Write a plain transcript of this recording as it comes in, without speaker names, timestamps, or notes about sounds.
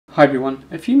Hi everyone,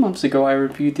 a few months ago I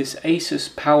reviewed this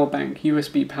Asus power bank,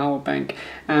 USB power bank,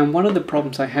 and one of the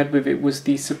problems I had with it was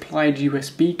the supplied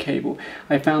USB cable.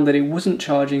 I found that it wasn't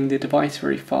charging the device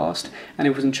very fast and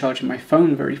it wasn't charging my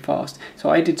phone very fast, so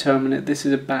I determined that this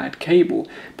is a bad cable.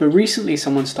 But recently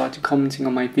someone started commenting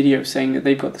on my video saying that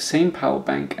they've got the same power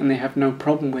bank and they have no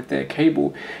problem with their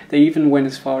cable. They even went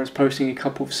as far as posting a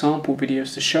couple of sample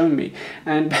videos to show me,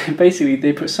 and basically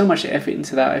they put so much effort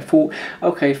into that. I thought,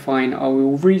 okay fine, I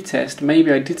will retest.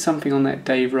 Maybe I did something on that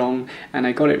day wrong and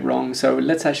I got it wrong, so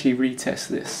let's actually retest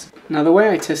this. Now the way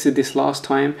I tested this last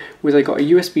time was I got a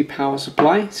USB power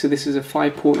supply, so this is a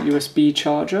 5-port USB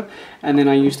charger, and then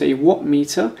I used a watt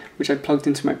meter which I plugged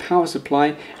into my power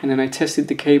supply, and then I tested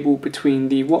the cable between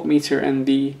the watt meter and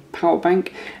the power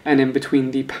bank, and then between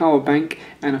the power bank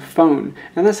and a phone,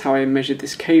 and that's how I measured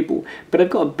this cable. But I've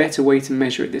got a better way to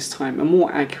measure it this time, a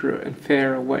more accurate and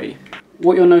fairer way.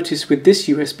 What you'll notice with this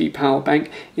USB power bank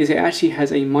is it actually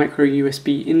has a micro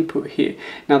USB input here.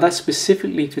 Now that's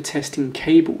specifically for testing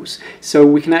cables. So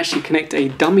we can actually connect a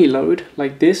dummy load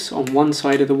like this on one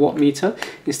side of the watt meter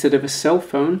instead of a cell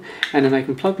phone, and then I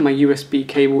can plug my USB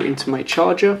cable into my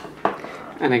charger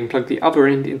and I can plug the other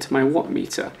end into my watt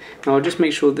meter. Now I'll just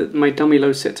make sure that my dummy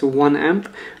load is set to 1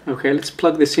 amp. Okay, let's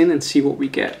plug this in and see what we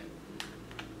get.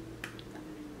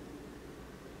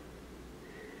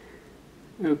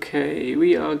 Okay,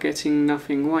 we are getting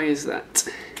nothing. Why is that?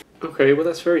 Okay, well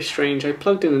that's very strange. I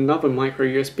plugged in another micro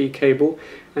USB cable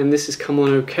and this has come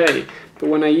on okay, but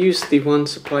when I use the one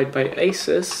supplied by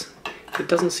Asus, it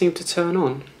doesn't seem to turn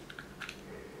on.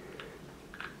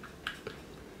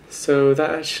 So that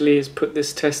actually has put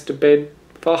this test to bed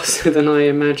faster than I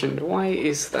imagined. Why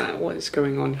is that? What is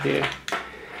going on here?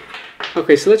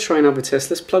 Okay, so let's try another test.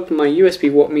 Let's plug my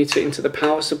USB watt meter into the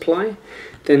power supply,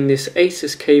 then this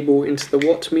Asus cable into the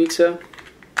watt meter,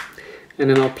 and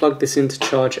then I'll plug this in to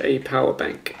charge a power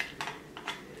bank.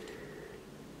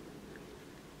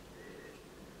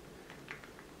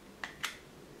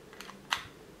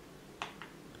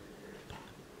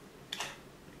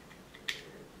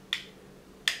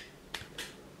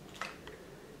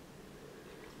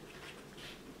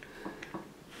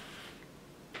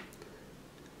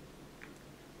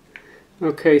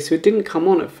 Okay, so it didn't come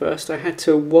on at first. I had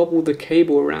to wobble the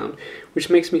cable around, which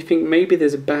makes me think maybe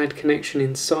there's a bad connection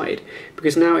inside,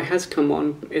 because now it has come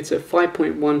on. It's at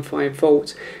 5.15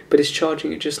 volts, but it's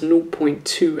charging at just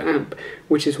 0.2 amp,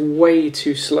 which is way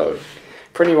too slow.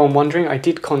 For anyone wondering, I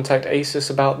did contact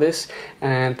Asus about this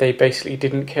and they basically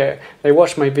didn't care. They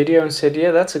watched my video and said,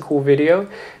 yeah, that's a cool video.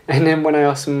 And then when I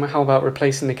asked them how about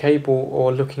replacing the cable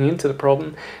or looking into the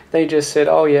problem, they just said,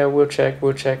 oh yeah, we'll check.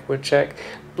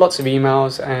 Lots of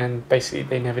emails, and basically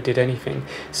they never did anything.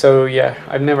 So yeah,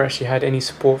 I've never actually had any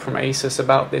support from Asus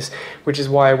about this, which is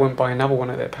why I won't buy another one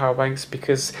of their power banks,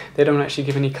 because they don't actually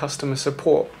give any customer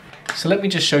support. So let me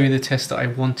just show you the test that I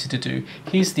wanted to do.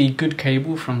 Here's the good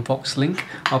cable from VoxLink.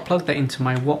 I'll plug that into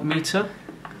my watt meter,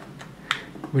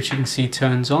 which you can see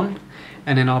turns on,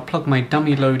 and then I'll plug my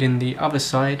dummy load in the other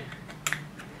side,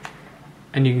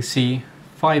 and you can see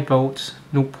 5 volts,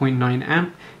 0.9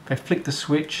 amp. If I flick the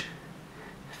switch,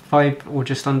 5 or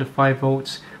just under 5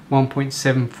 volts,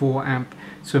 1.74 amp.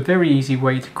 So a very easy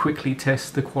way to quickly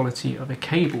test the quality of a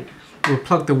cable. We'll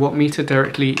plug the watt meter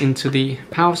directly into the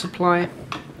power supply.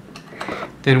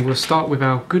 Then we'll start with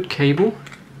our good cable.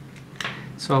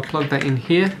 So I'll plug that in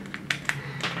here,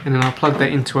 and then I'll plug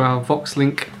that into our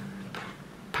VoxLink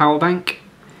power bank.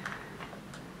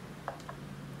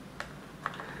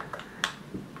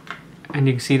 And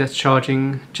you can see that's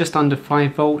charging just under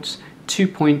 5 volts,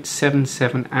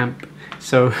 2.77 amp.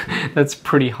 So that's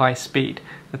pretty high speed.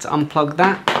 Let's unplug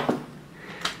that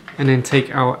and then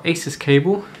take our Asus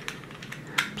cable,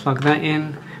 plug that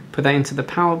in, put that into the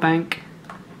power bank,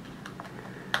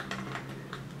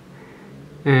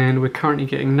 and we're currently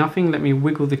getting nothing. Let me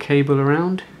wiggle the cable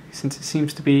around, since it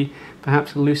seems to be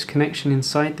perhaps a loose connection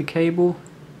inside the cable.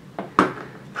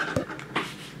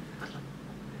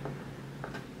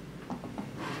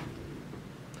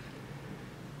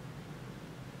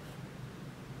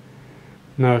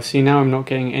 No, see, now I'm not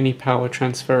getting any power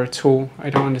transfer at all. I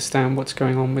don't understand what's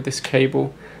going on with this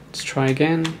cable. Let's try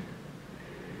again.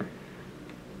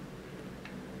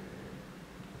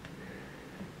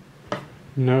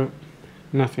 No,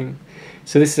 nothing.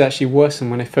 So this is actually worse than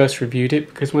when I first reviewed it,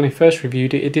 because when I first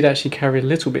reviewed it, it did actually carry a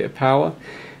little bit of power.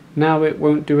 Now it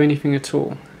won't do anything at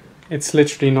all. It's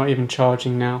literally not even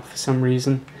charging now for some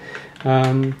reason.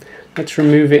 Let's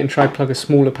remove it and try plug a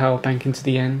smaller power bank into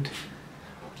the end.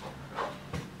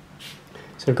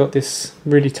 So I've got this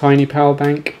really tiny power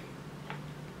bank.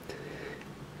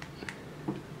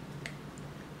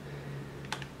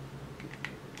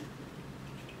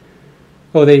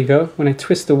 Oh, there you go. When I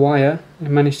twist the wire, I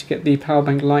managed to get the power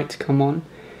bank light to come on.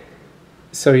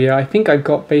 So yeah, I think I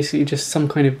got basically just some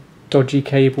kind of dodgy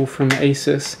cable from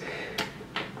Asus.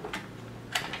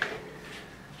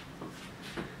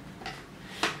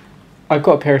 I've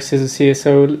got a pair of scissors here,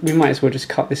 so we might as well just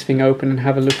cut this thing open and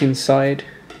have a look inside.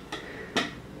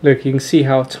 Look, you can see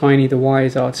how tiny the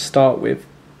wires are to start with.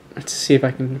 Let's see if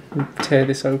I can tear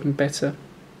this open better.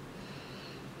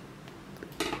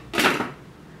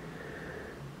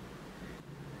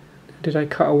 Did I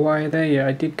cut a wire there? Yeah,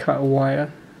 I did cut a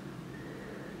wire.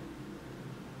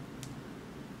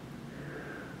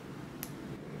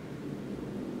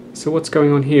 So what's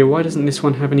going on here? Why doesn't this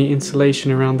one have any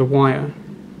insulation around the wire?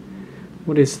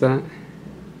 What is that?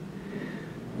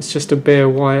 It's just a bare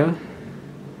wire.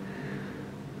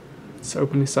 Let's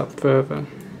open this up further.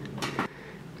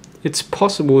 It's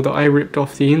possible that I ripped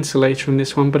off the insulator on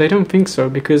this one, but I don't think so,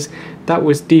 because that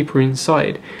was deeper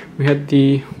inside. We had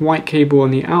the white cable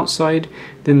on the outside,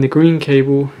 then the green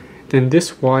cable, then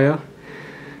this wire.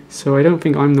 So I don't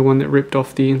think I'm the one that ripped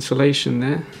off the insulation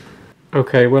there.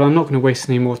 Okay, well, I'm not going to waste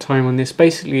any more time on this.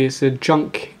 Basically, it's a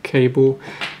junk cable.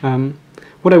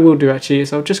 What I will do actually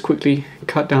is I'll just quickly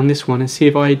cut down this one and see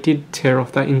if I did tear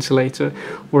off that insulator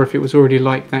or if it was already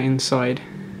like that inside.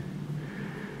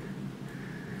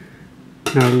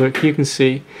 Now look, you can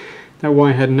see that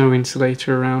wire had no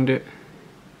insulator around it.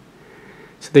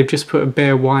 So they've just put a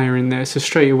bare wire in there, so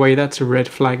straight away that's a red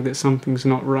flag that something's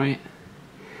not right.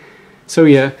 So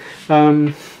yeah,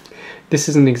 this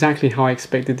isn't exactly how I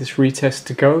expected this retest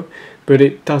to go, but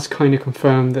it does kind of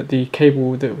confirm that the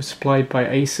cable that was supplied by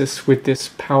Asus with this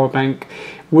power bank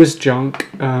was junk.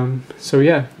 So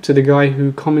yeah, to the guy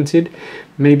who commented,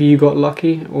 maybe you got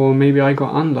lucky or maybe I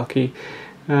got unlucky.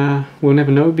 We'll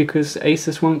never know because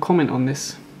Asus won't comment on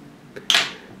this.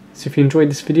 So if you enjoyed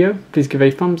this video, please give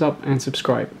a thumbs up and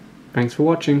subscribe. Thanks for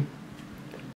watching.